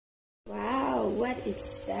what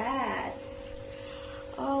is that?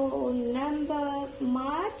 Oh, number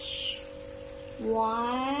march.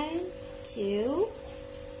 1, 2,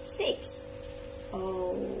 6.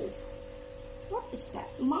 Oh, what is that?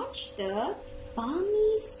 March the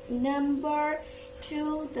Burmese number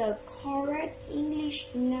to the correct English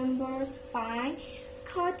numbers by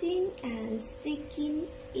cutting and sticking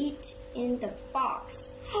it in the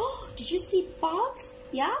box. Oh, did you see box?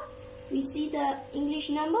 Yeah, we see the English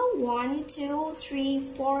number 1, 2, 3,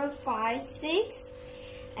 4, 5, 6,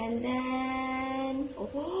 and then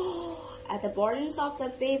at the bottoms of the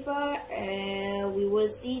paper we will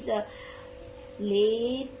see the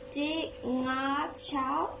Lady Nga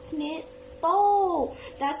Chao Knit To.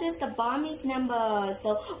 That is the Burmese number.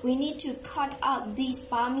 So we need to cut out these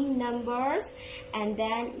Burmese numbers, and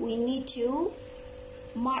then we need to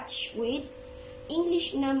match with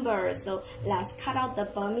English numbers. So let's cut out the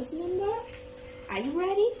Burmese number. Are you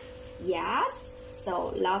ready? Yes.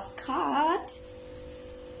 So let's cut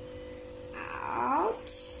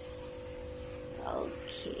out.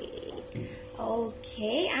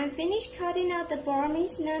 Okay, I'm finished cutting out the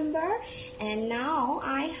Burmese number, and now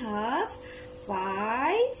I have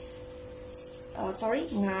 5.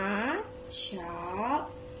 Nga Cha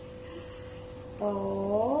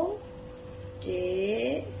To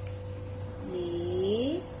De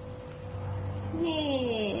Li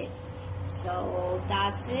Knit. So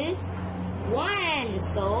that is 1.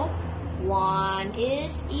 So 1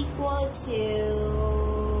 is equal to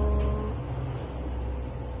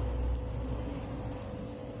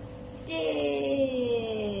D.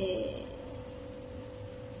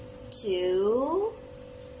 2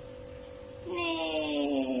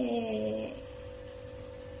 knit.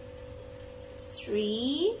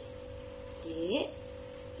 3 did.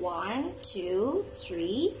 1, 2,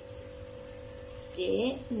 3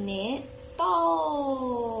 did knit To.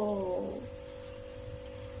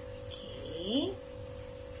 Okay.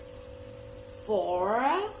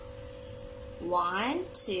 4. 1,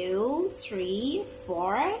 2, 3,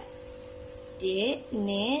 4 did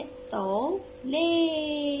knit To Le.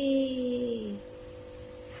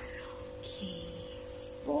 Okay,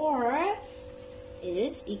 4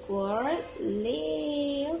 is equal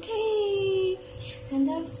Le. Okay, and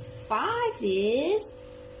then 5 is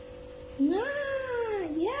Nga.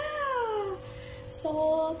 Yeah.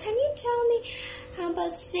 So can you tell me how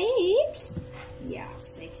about 6? Yeah,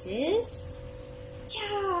 6 is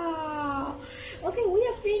Cha. Okay, we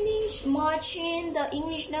are finished matching the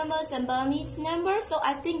English numbers and Burmese numbers. So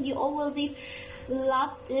I think you all will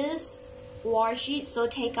love this worksheet. So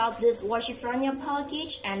take out this worksheet from your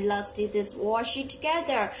package and let's do this worksheet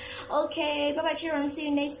together. Okay, bye bye children. See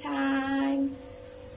you next time.